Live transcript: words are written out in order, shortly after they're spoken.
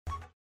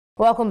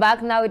Welcome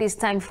back. Now it is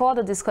time for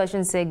the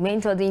discussion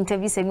segment, or the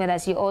interview segment,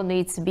 as you all know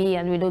it to be.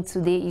 And we know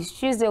today is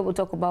Tuesday. We'll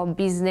talk about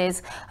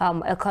business,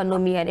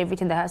 economy, and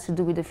everything that has to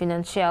do with the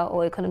financial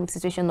or economic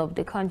situation of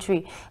the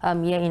country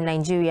here in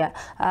Nigeria.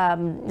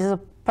 There's a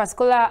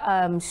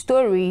particular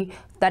story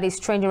that is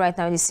trending right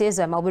now. It says,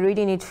 I'll be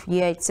reading it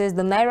here. It says,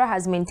 the Naira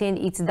has maintained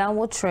its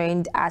downward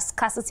trend as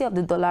scarcity of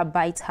the dollar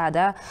bites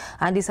harder,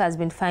 and this has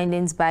been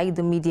financed by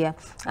the media.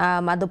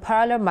 At the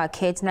parallel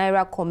market,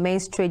 Naira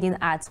commenced trading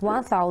at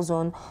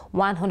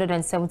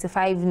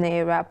 1,175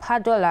 Naira per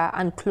dollar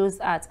and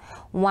closed at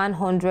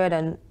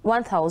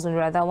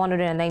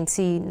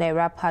 1,190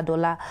 Naira per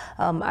dollar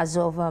as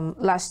of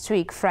last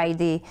week,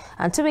 Friday.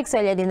 And 2 weeks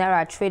earlier, the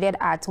Naira traded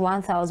at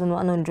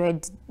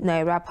 1,100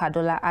 Naira per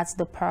dollar at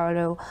the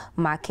parallel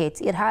market.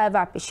 It, however,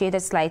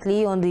 appreciated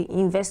slightly on the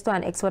investor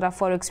and exporter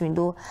forex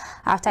window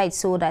after it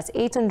sold at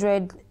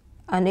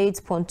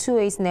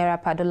 808.28 Naira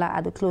per dollar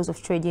at the close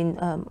of trading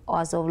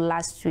as of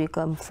last week,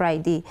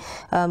 Friday.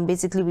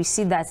 Basically, we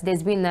see that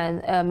there's been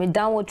a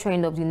downward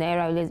trend of the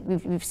Naira.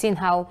 We've seen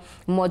how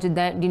much the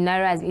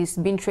Naira is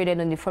being traded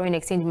on the foreign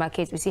exchange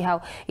market. We see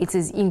how it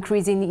is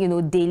increasing,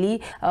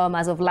 daily.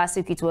 As of last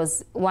week, it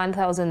was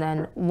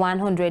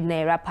 1,100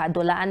 Naira per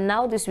dollar. And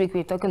now this week,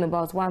 we're talking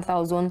about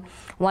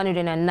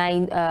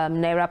 1,109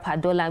 Naira per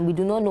dollar. And we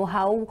do not know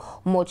how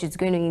much it's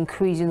going to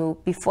increase,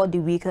 before the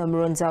week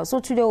runs out. So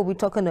today, we'll be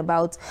talking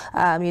about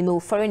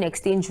foreign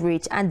exchange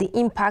rate and the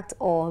impact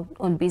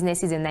on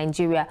businesses in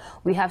Nigeria.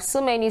 We have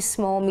so many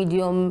small,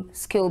 medium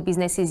scale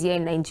businesses here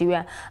in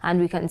Nigeria, and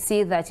we can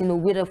see that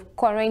with the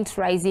current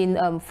rising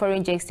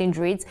foreign exchange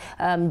rates,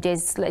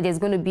 there's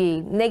going to be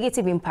a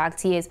negative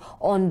impact here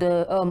on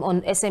the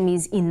on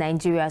SMEs in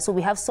Nigeria. So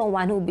we have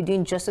someone who will be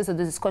doing justice to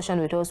the discussion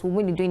with us. We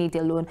won't be doing it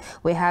alone.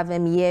 We have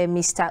here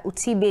Mr.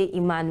 Utibe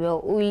Emmanuel,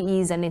 who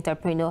is an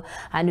entrepreneur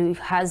and who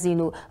has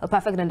a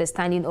perfect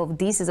understanding of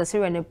this. As a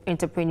serial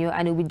entrepreneur,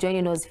 and he'll be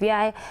joining us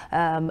via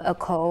an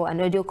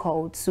audio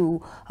call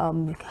to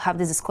have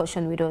this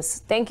discussion with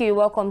us. Thank you.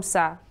 Welcome,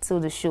 sir, to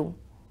the show.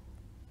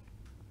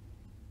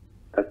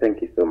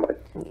 Thank you so much.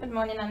 Good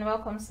morning and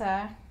welcome,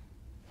 sir.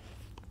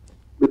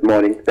 Good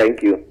morning.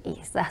 Thank you.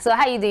 Yes, sir. So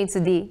how are you doing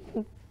today?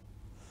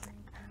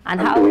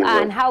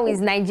 And how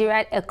is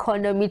Nigerian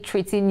economy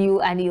treating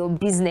you and your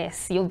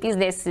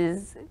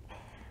businesses?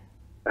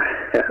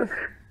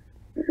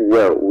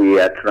 Well, we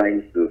are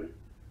trying to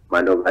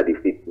maneuver the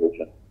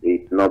situation.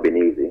 It's not been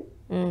easy.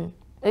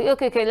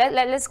 Okay.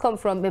 Let's come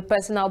from a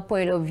personal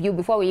point of view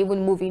before we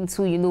even move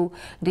into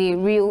the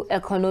real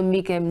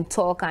economic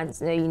talk and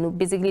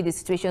basically the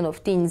situation of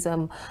things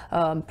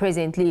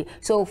presently.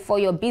 So for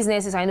your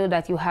businesses, I know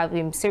that you have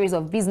a series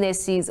of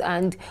businesses,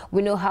 and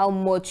we know how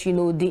much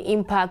the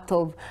impact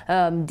of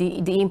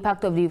the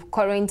impact of the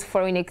current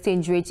foreign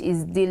exchange rate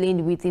is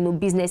dealing with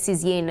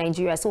businesses here in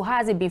Nigeria. So how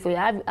has it been for you?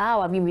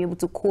 How have you been able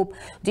to cope?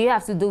 Do you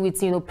have to do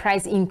with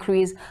price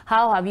increase?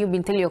 How have you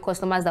been telling your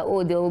customers that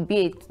there will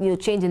be a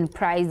change in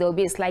price? There will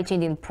be a slight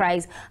change in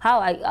price.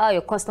 How are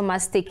your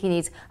customers taking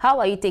it? How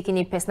are you taking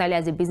it personally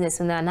as a business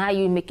owner? And how are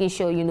you making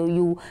sure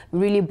you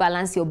really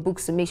balance your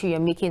books to make sure you're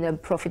making a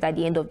profit at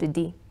the end of the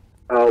day?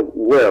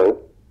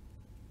 Well,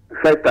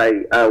 first,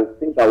 I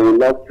think I would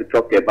love to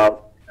talk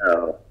about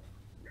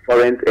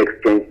foreign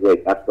exchange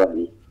rate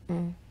actually,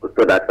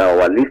 so that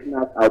our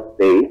listeners out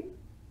there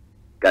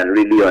can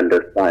really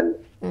understand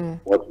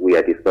what we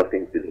are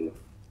discussing today.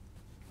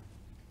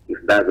 If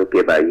that's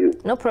okay by you.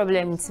 No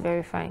problem. It's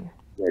very fine.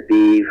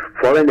 The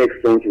foreign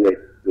exchange rate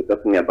we're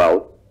talking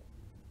about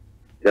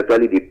is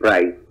actually the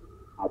price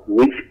at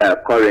which a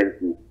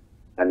currency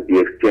can be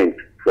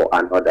exchanged for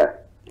another.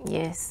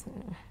 Yes.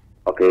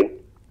 Okay.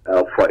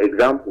 For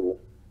example,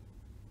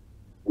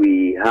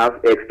 we have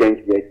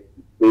exchange rates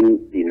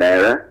between the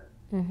Naira,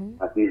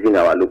 as using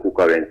our local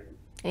currency,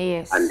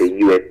 yes, and the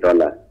US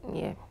dollar.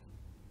 Yeah.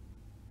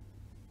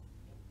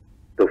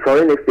 So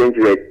foreign exchange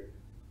rates,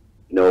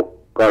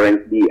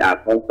 currently are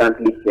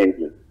constantly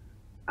changing,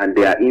 and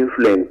they are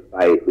influenced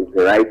by a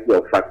variety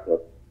of factors,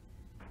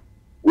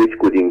 which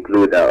could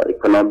include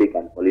economic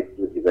and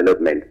political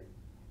development,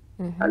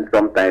 and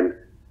sometimes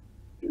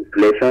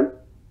inflation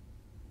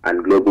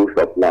and global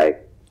supply.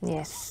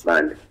 Yes.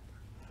 And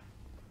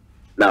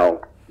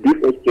now, this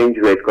exchange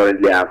rate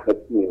currently are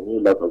affecting a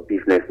whole lot of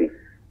businesses.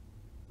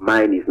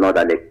 Mine is not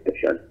an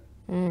exception.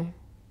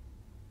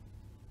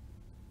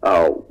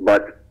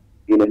 But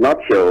in a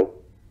nutshell,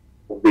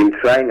 we've been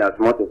trying as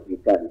much as we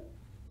can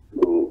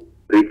to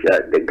bridge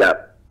the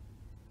gap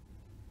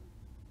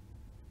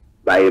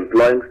by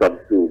employing some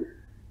tools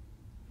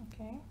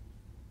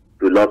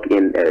to lock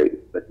in a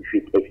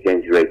specific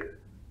exchange rate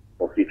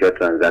for future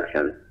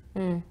transactions.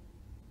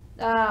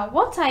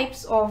 What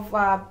types of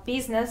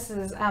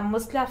businesses are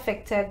mostly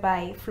affected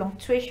by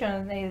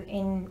fluctuations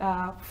in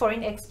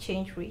foreign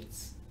exchange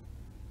rates?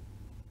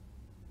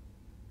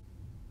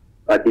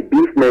 The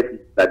businesses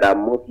that are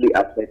mostly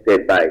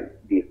affected by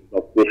the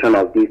fluctuation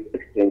of these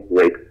exchange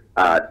rates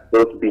are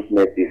those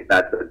businesses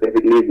that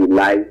basically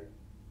rely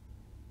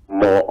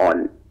more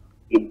on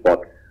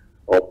imports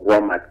of raw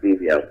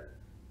materials.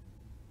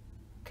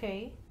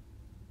 Okay.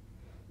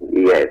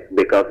 Yes,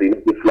 because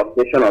the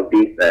fluctuation of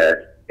this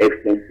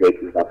exchange rate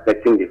is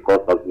affecting the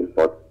cost of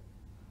import.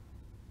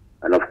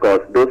 And of course,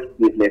 those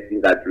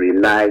businesses that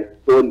rely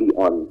solely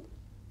on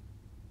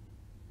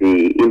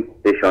the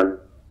importation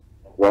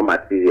of raw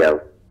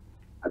materials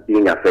are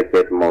being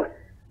affected most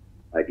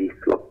by these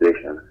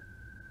fluctuations.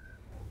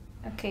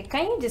 Okay,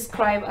 can you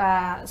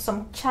describe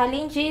some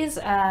challenges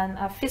and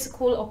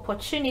physical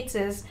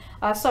opportunities,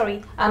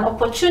 and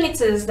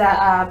opportunities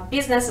that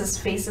businesses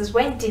faces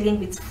when dealing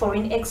with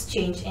foreign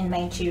exchange in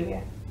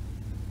Nigeria?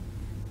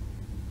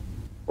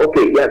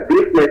 Okay, yeah,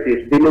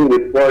 businesses dealing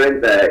with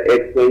foreign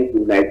exchange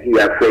in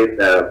Nigeria face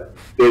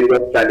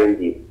various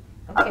challenges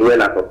as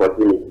well as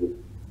opportunities.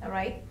 All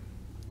right.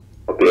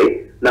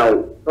 Okay,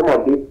 now some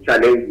of these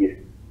challenges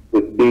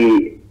could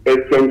be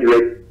exchange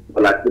rate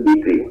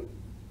volatility.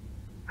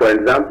 For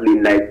example,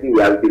 in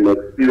Nigeria, we've been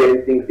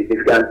experiencing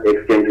significant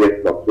exchange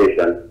rate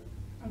fluctuations,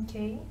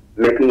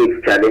 making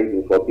it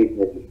challenging for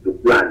businesses to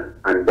plan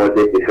and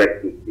budget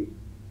effectively.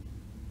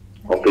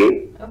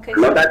 Okay.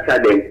 Another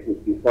challenge is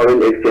the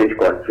foreign exchange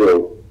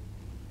control.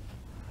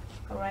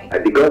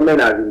 The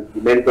government has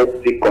implemented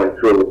strict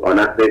control on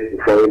access to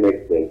foreign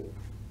exchange,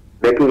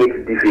 making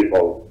it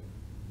difficult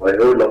for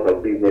a whole lot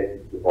of businesses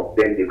to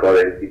obtain the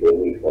currency they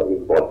need for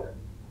import.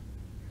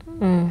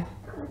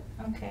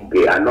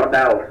 Okay, another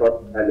of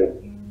such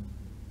challenges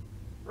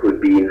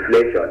could be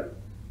inflation.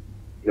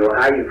 You know,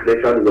 high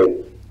inflation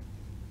rates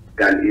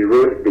can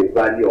erode the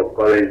value of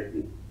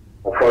currency,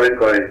 or foreign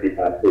currency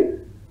per se,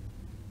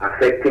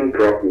 affecting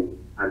profit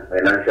and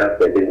financial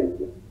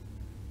stability.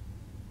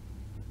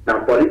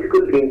 Now,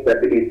 political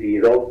instability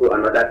is also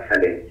another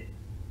challenge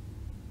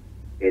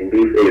in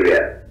this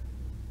area.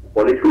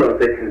 Political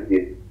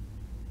uncertainties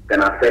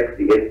can affect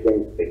the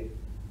exchange rate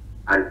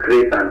and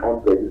create an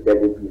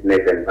unpredictable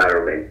business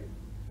environment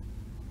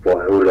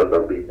for a whole lot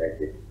of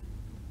businesses.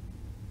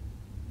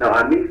 Now,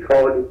 amidst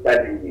all these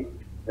challenges,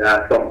 there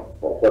are some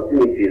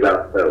opportunities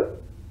as well.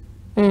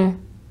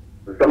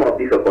 Some of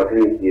these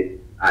opportunities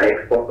are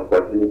export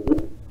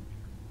opportunities,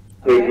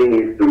 hedging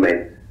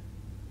instruments,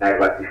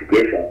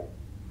 diversification,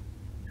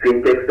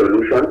 fintech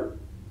solutions,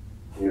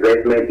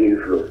 investment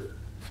inflows.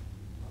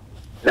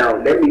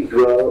 Now, let me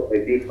dwell a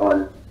bit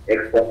on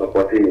export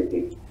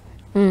opportunities.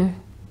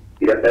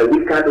 Because a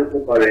weaker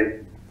local currency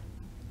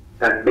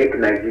can make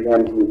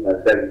Nigerian goods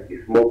and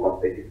services more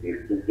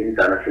competitive in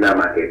international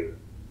markets,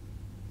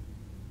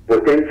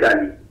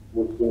 potentially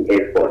boosting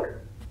exports.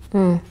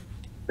 And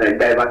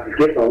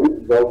diversification, which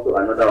is also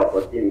another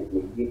opportunity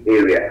in this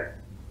area.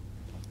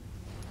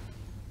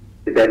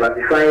 The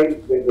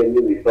diversifying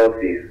revenue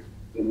resources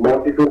in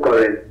multiple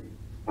currencies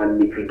and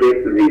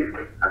mitigate risk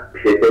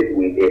associated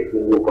with a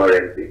single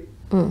currency.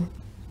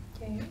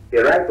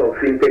 The rise of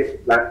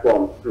fintech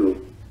platforms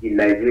too in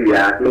Nigeria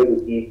has made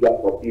it easier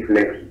for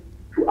businesses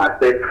to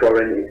access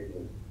foreign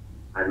exchange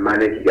and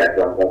manage their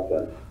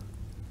transactions.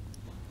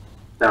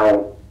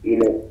 Now,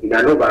 in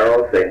an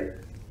overall sense,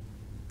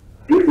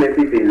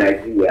 businesses in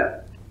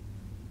Nigeria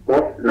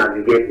must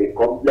navigate a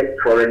complex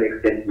foreign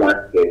exchange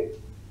landscape,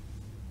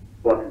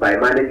 but by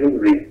managing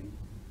risk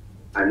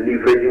and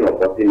leveraging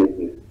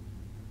opportunities,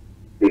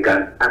 they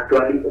can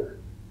actually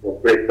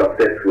operate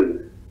successfully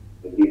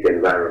in this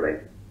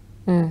environment.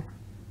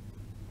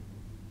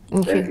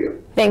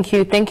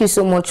 Thank you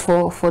so much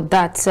for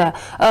that.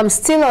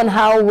 Still on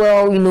how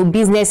well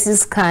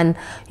businesses can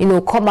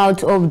come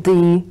out of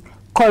the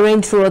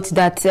current rut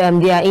that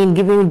they are in,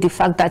 given the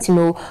fact that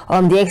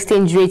the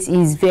exchange rate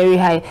is very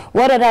high.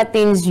 What other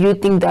things do you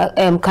think that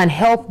can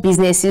help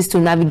businesses to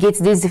navigate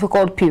this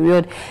difficult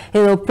period?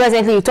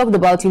 Presently you talked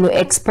about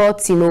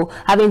exports,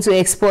 having to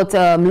export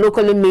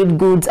locally made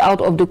goods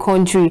out of the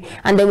country,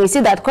 and then we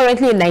see that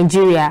currently in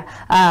Nigeria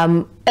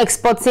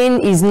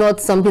exporting is not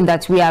something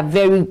that we are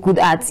very good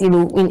at.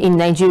 In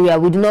Nigeria,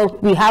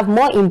 we have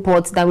more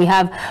imports than we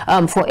have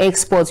for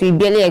exports. We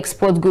barely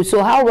export goods.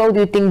 So how well do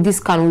you think this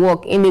can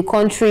work in a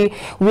country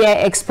where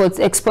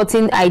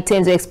exporting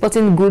items or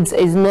exporting goods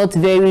is not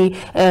very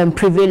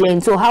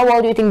prevalent? So how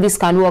well do you think this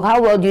can work? How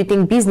well do you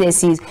think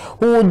businesses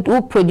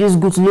who produce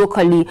goods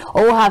locally,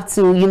 or who have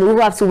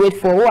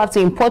to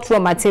import raw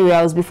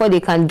materials before they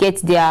can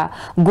get their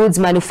goods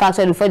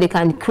manufactured, before they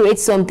can create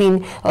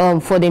something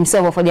for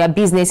themselves or for their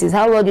businesses,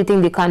 how well do you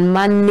think they can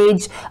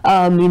manage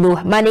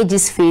manage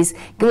this phase,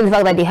 given the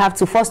fact that they have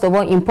to first of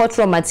all import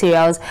raw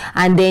materials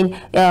and then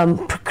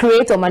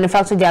create or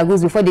manufacture their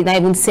goods before they not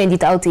even send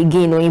it out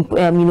again,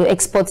 or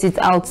export it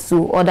out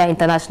to other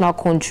international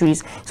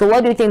countries? So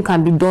what do you think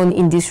can be done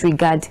in this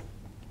regard?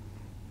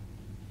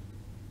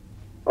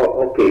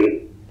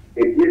 Okay,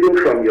 even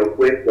from your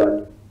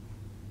question,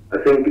 I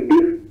think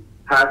this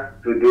has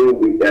to do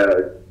with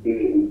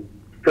the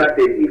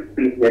strategies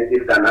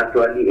businesses can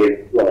actually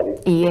employ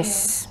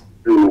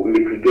to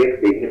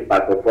mitigate the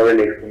impact of foreign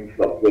exchange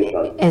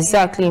fluctuations.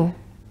 Exactly.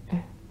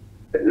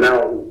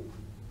 Now,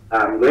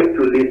 I'm going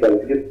to list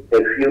a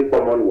few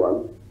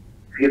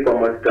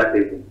common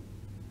strategies.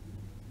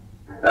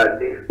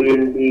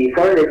 In the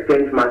foreign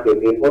exchange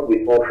market, they work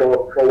with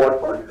forward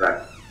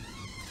contracts,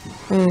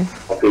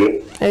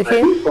 Okay? And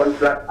these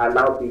contracts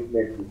allow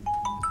businesses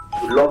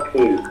to lock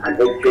in an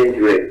exchange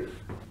rate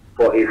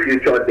for a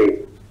future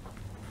date,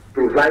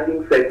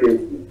 providing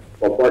certainty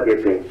for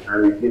budgeting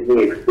and reducing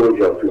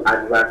exposure to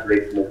adverse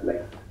rate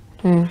movements.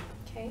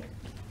 Okay.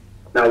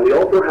 Now, we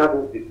also have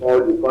what we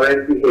call the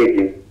currency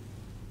hedging.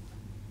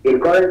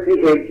 In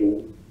currency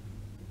hedging,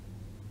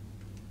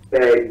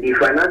 the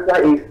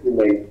financial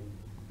instruments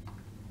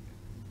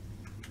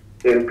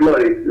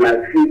employed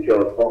like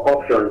futures or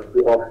options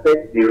to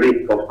offset the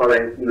risk of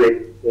currency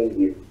rate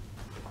changes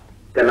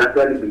can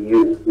actually be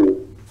used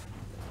too.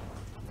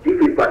 This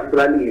is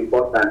particularly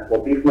important for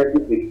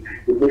businesses with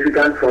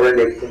significant foreign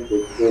exchange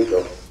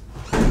exposure.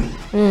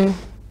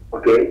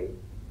 Okay?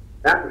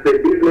 That's to say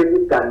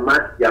businesses can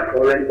match their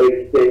foreign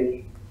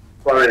exchange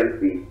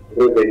currency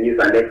revenues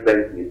and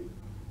expenses,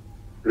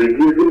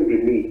 reducing the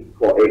need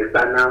for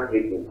external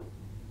hedging.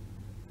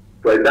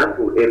 For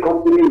example, a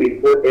company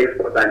with both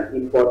export and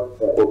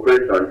import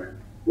operations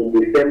in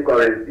the same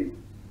currency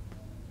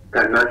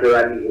can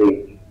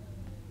naturally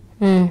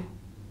hedge.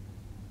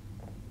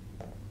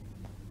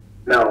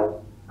 Now,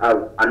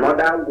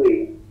 another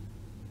way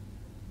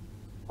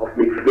of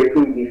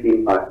mitigating this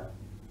impact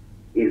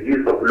is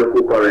use of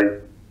local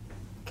currency.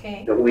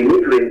 Okay. So we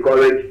need to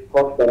encourage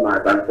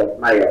customers and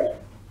suppliers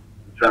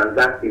to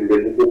transact in the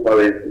local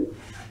currency.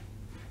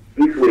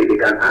 This way, they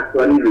can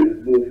actually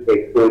reduce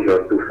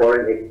exposure to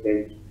foreign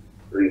exchange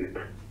risk.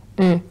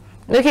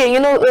 Okay,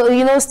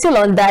 still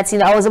on that,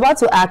 I was about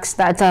to ask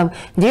that,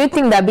 do you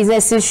think that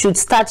businesses should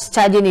start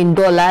charging in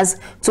dollars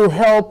to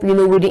help,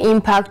 with the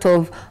impact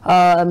of,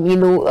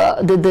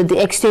 the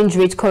exchange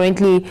rate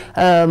currently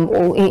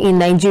in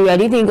Nigeria?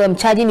 Do you think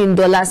charging in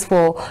dollars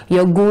for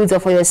your goods or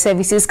for your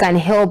services can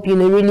help,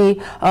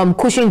 really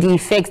cushion the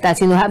effect that,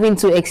 having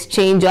to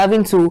exchange or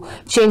having to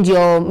change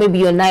maybe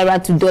your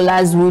naira to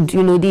dollars would,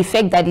 the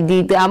effect that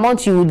the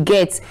amount you would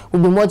get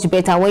would be much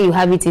better when you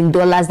have it in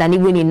dollars than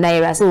even in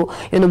naira. So,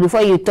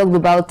 before you talked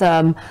about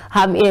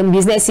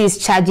businesses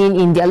charging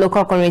in their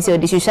local currency, or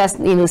they should just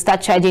start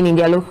charging in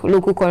their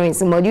local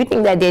currency more. Do you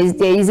think that there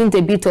isn't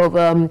a bit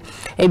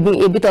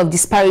of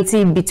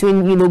disparity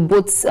between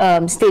both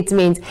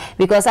statements?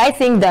 Because I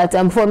think that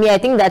for me, I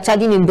think that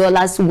charging in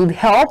dollars would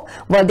help,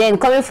 but then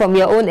coming from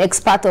your own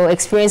expert or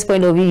experience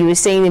point of view, you were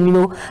saying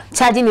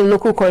charging in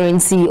local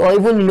currency or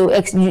even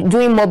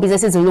doing more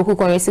businesses in local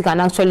currency can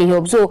actually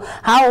help. So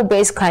how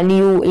best can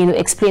you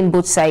explain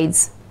both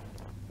sides?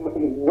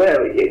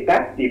 Well,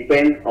 that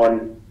depends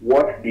on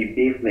what the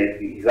business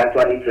is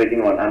actually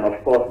trading on, and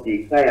of course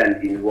the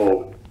client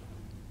involved.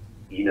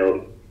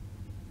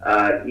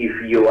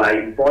 If you are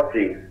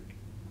importing,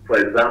 for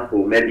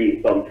example,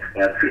 maybe some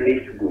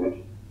finished goods,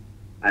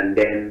 and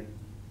then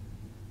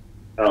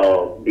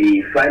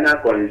the final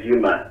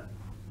consumer,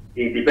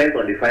 it depends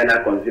on the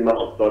final consumer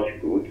of such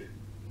goods,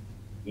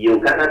 you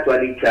can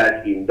actually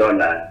charge in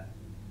dollars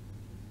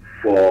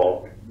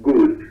for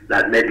goods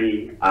that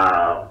maybe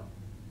are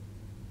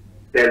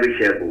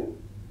perishable,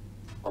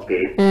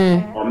 okay?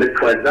 Or maybe,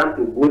 for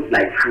example, goods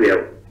like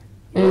fuel.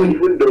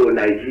 Even though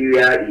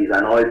Nigeria is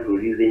an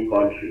oil-producing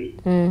country,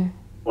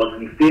 but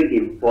we still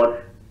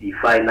import the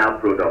final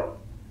product.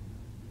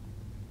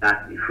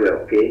 That's the fuel,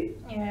 okay?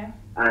 Yeah.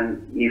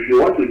 And if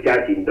you want to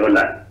charge in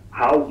dollars,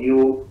 how do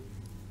you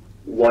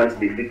want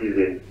the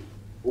citizens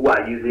who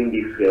are using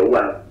this fuel, who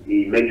are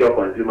the major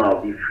consumer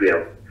of this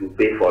fuel, to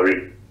pay for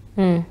it?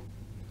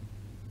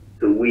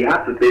 So we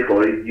have to pay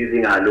for it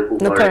using our local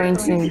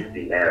currency, which is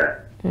the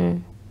naira.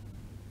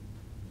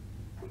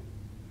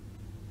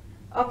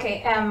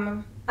 Okay.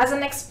 As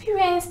an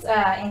experienced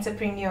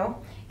entrepreneur,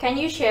 can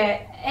you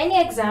share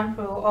any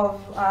example of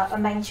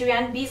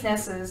Nigerian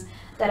businesses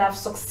that have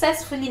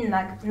successfully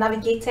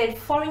navigated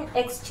foreign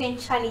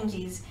exchange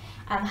challenges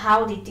and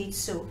how they did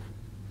so?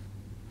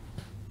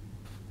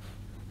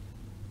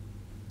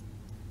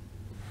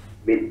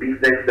 With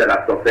businesses that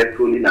have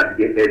successfully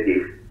navigated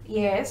this?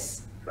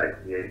 Yes.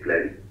 Like very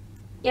clearly.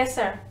 Yes,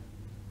 sir.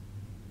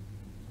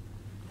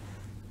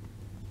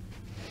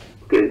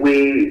 Okay,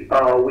 we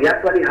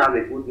actually have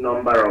a good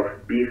number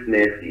of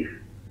businesses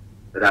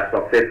that have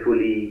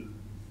successfully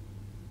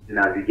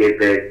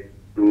navigated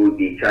through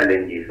the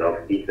challenges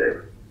of this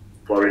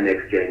foreign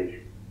exchange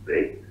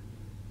rate.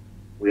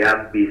 We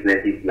have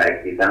businesses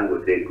like the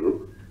Dangote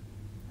Group.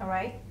 All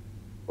right.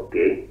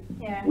 Okay.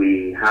 Yeah.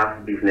 We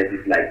have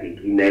businesses like the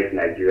Guinness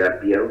Nigeria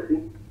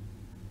PLC.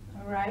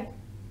 All right.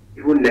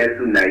 Even next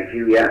to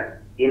Nigeria,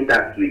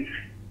 InterSwitch.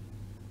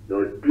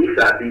 So these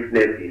are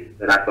businesses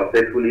that have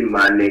successfully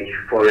managed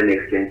foreign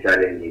exchange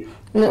challenges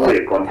through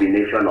a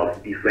combination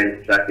of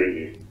different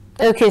strategies.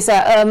 Okay,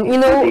 sir.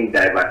 Including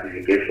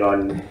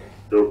diversification,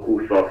 local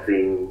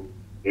sourcing,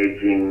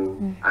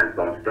 hedging, and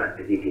some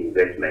strategic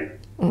investment.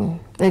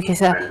 Okay,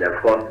 sir. And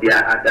of course,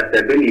 their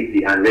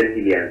adaptability and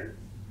resilience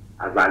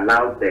have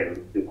allowed them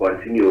to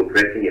continue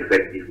operating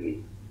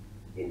effectively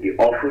in the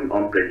often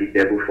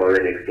unpredictable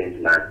foreign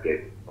exchange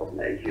landscape of of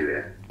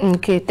Nigeria.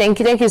 Okay, thank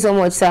you so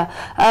much, sir.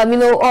 You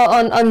know,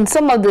 on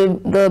some of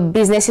the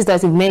businesses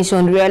that you've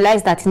mentioned,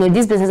 realize that, you know,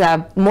 these businesses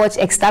are much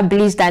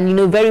established and, you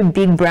know, very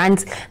big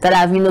brands that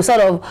have, you know,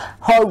 sort of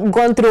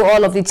gone through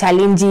all of the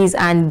challenges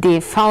and they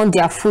found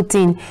their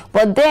footing.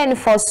 But then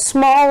for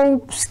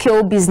small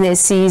scale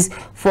businesses,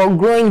 for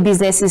growing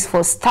businesses,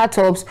 for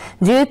startups,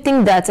 do you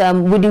think that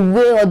with the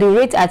way or the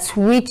rate at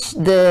which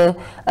the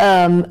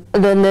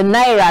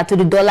naira to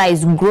the dollar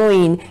is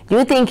growing, do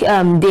you think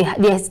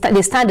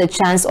they stand a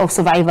chance of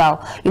survival?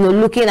 You know,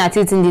 looking at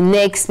it in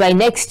the by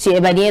next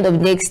year, by the end of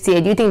next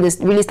year, do you think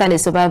this really stand a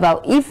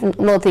survival if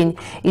nothing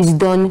is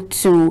done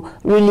to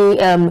really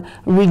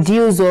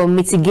reduce or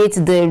mitigate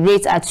the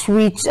rate at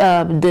which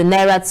the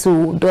naira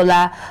to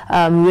dollar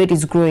rate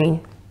is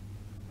growing?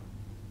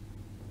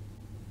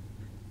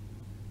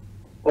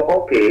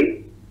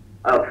 Okay,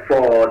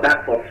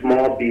 for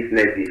small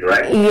businesses,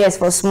 right? Yes,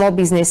 for small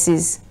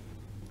businesses.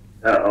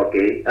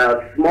 Okay,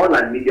 small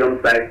and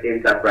medium-sized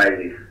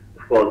enterprises,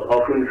 of course,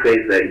 often face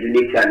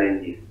unique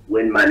challenges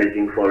when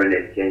managing foreign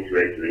exchange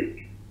rate risk.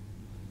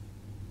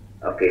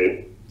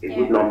 Okay, a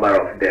good number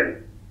of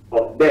them.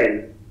 But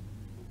then,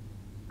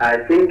 I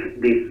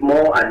think the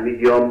small and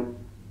medium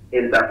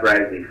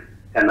enterprises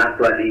can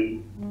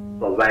actually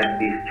survive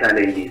these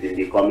challenges in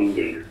the coming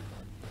days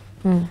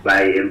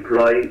by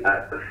employing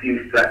a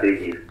few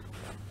strategies.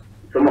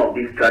 Some of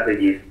these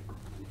strategies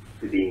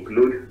to be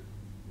included,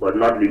 but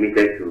not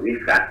limited to,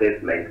 risk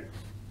assessment.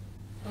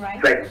 Right.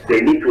 In fact, they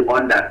need to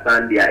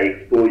understand their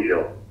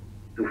exposure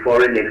to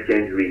foreign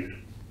exchange risk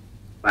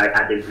by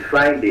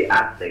identifying the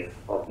aspects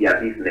of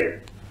their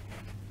business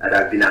that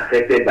have been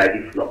affected by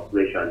this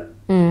fluctuation.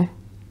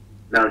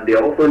 Now, they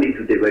also need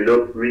to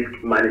develop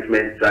risk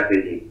management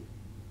strategy.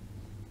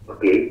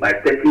 Okay, by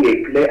setting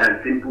a clear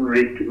and simple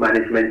risk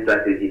management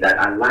strategy that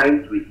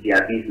aligns with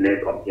their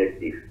business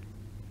objectives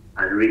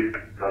and risk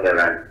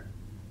tolerance.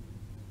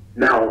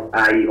 Now,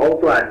 I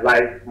also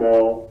advise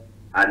small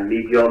and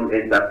medium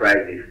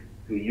enterprises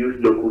to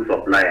use local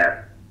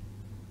suppliers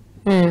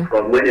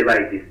because whenever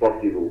it is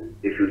possible,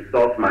 they should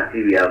source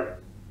materials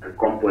and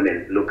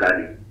components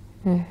locally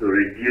to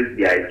reduce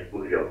their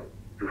exposure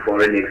to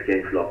foreign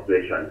exchange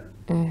fluctuations.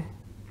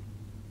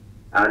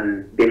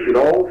 And they should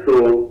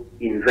also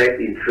invest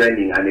in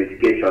training and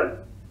education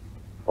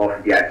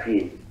of their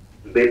team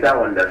to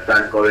better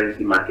understand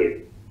currency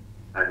markets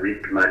and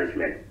risk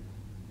management.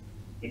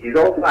 It is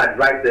also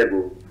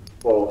advisable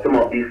for some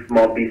of these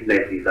small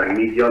businesses and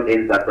medium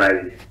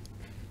enterprises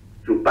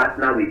to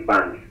partner with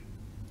banks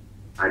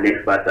and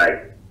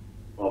expertise,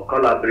 or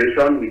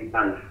collaboration with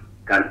banks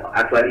can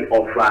actually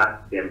offer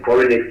them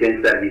foreign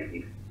exchange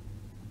services,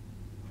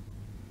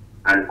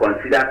 and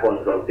consider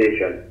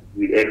consultation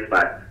with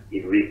experts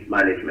in risk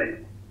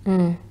management.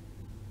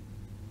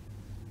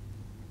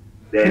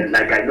 Then,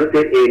 like I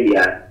noted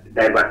earlier,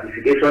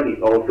 diversification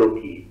is also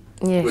key.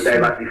 Yes, so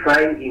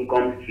diversifying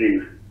income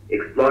streams,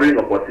 exploring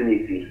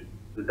opportunities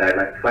to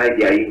diversify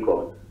their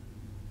income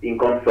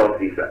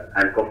sources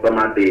and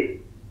customer base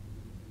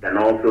can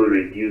also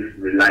reduce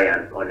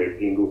reliance on a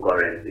single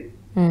currency.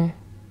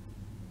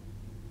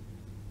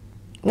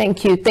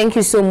 Thank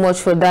you so much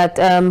for that.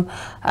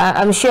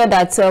 I'm sure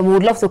that we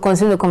would love to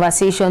continue the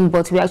conversation,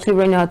 but we're actually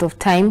running out of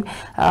time.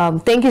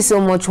 Thank you so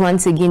much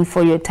once again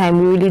for your time.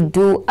 We really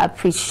do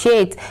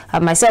appreciate.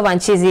 Myself and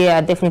Chizzy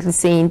are definitely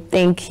saying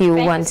thank you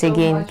once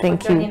again.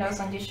 Thank you.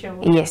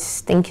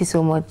 Yes, thank you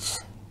so much.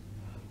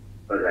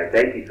 All right,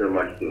 thank you so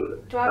much.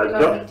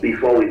 Just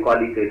before we call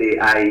it a day,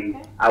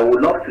 I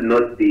would love to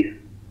note this: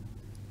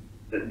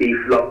 the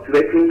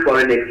fluctuating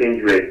foreign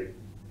exchange rate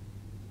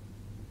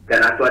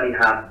can actually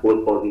have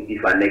both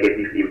positive and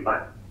negative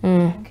impact.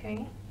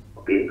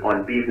 Okay,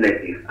 on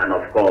businesses and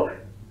of course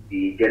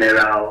the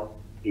general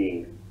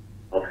being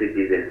of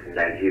citizens in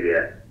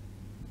Nigeria.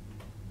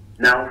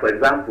 Now, for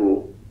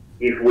example,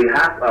 if we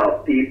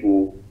have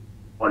people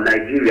or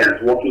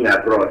Nigerians working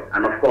abroad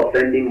and of course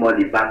sending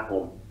money back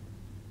home,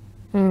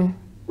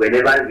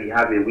 whenever we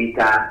have a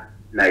weaker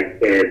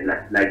Nigerian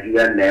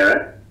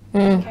naira,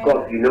 of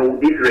course, you know,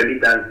 these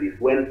remittances,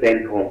 when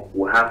sent home,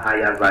 will have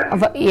higher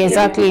value.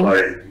 Exactly.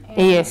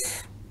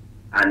 Yes.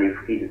 And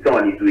if in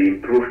turn, it will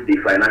improve the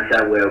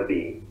financial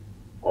well-being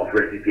of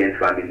recipient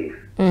families.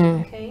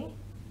 Okay.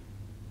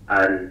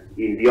 And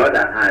in the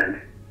other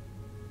hand,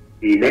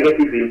 the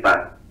negative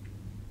impact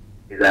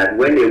is that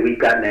when a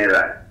weaker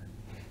naira,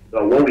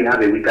 or when we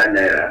have a weaker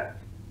naira,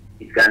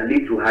 it can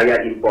lead to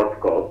higher import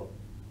costs,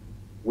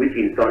 which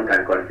in turn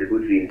can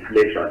contribute to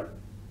inflation.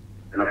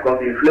 And of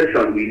course,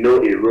 inflation, we know,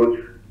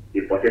 erodes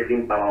the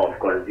purchasing power of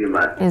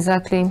consumers.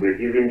 Exactly.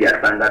 Reducing their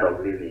standard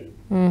of living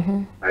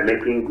by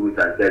making goods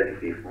and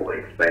services more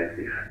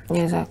expensive.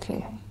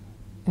 Exactly.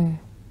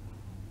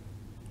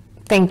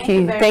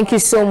 Thank you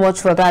so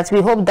much for that.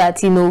 We hope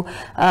that, you know,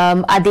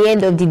 at the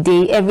end of the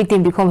day,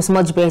 everything becomes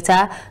much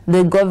better.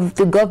 The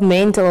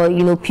government, or,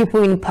 you know,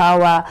 people in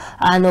power,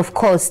 and of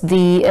course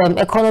the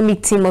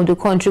economic team of the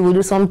country will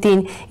do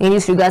something in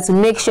this regard to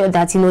make sure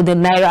that, you know, the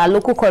naira, our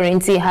local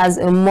currency, has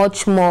a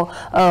much more,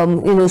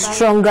 you know,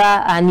 stronger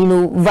and, you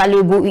know,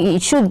 valuable.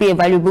 It should be a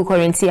valuable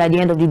currency at the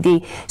end of the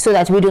day, so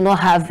that we do not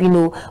have, you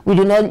know, we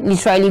do not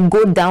literally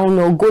go down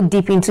or go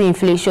deep into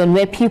inflation,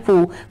 where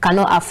people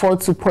cannot afford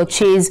to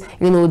purchase,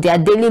 you know, their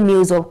daily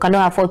meals, or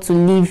cannot afford to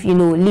live, you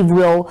know, live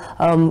well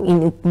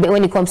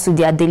when it comes to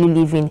their daily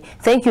living.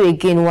 Thank you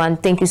again, Juan.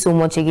 Thank you so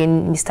much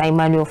again, Mr.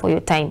 Emmanuel, for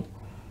your time.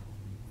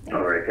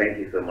 All right, thank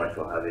you so much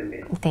for having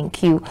me.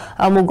 Thank you.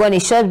 We'll go on a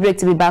short break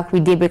to be back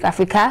with Daybreak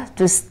Africa.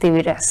 Just stay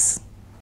with us.